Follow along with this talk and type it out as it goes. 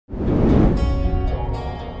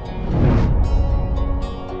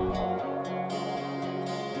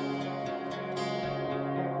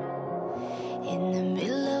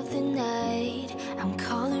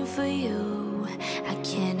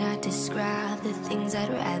ones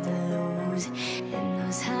I'd rather lose. And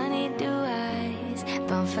those honeydew eyes,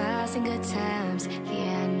 bonfires and good times.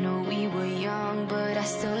 Yeah, I know we were young, but I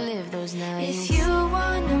still live those nights. If you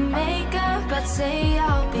wanna make up, I'd say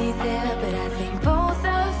I'll be there, but I think both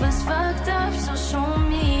of us fucked up, so show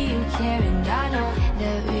me you care. And I know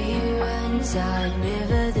that reruns are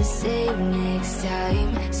never the same next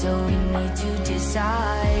time, so we need to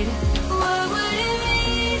decide. What would it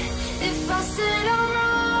mean if I said I'm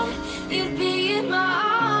wrong? You'd be in my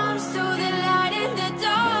arms through the light and the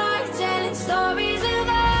dark, telling stories of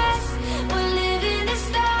us. We're living the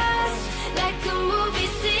stars like a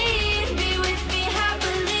movie scene. Be with me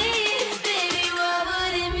happily, baby, what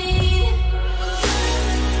would it mean?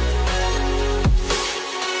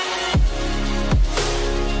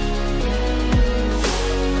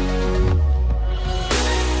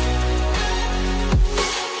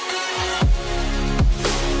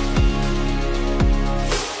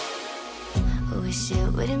 Wish it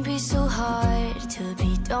wouldn't be so hard to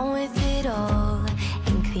be done with it all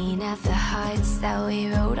and clean up the hearts that we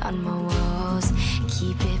wrote on my walls.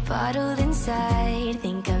 Keep it bottled inside,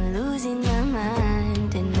 think I'm losing my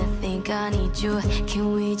mind, and I think I need you.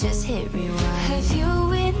 Can we just hit rewind? Have you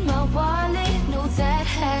in my wallet? No, that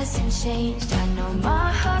hasn't changed. I know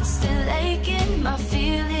my heart's still aching, my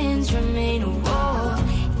feelings remain. Whoa,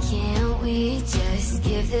 can't we just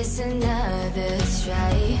give this another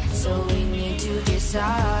try? So we need to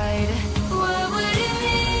decide. What would it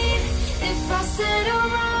mean if I said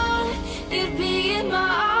I'm wrong? You'd be in my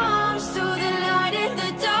arms through the light and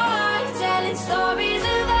the dark, telling stories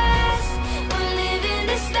of us. We're living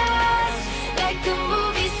the stars like a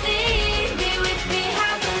movie scene. Be with me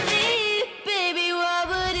happily, baby, what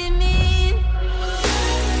would it mean?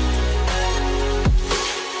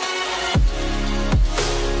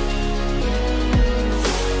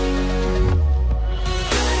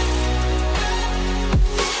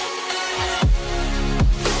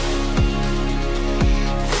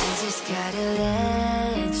 I just gotta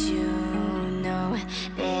let you know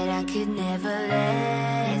that I could never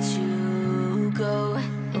let you go.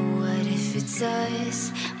 What if it's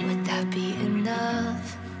us? Would that be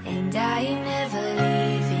enough? And I ain't never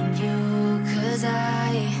leaving you, 'cause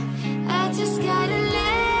I just gotta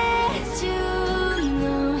let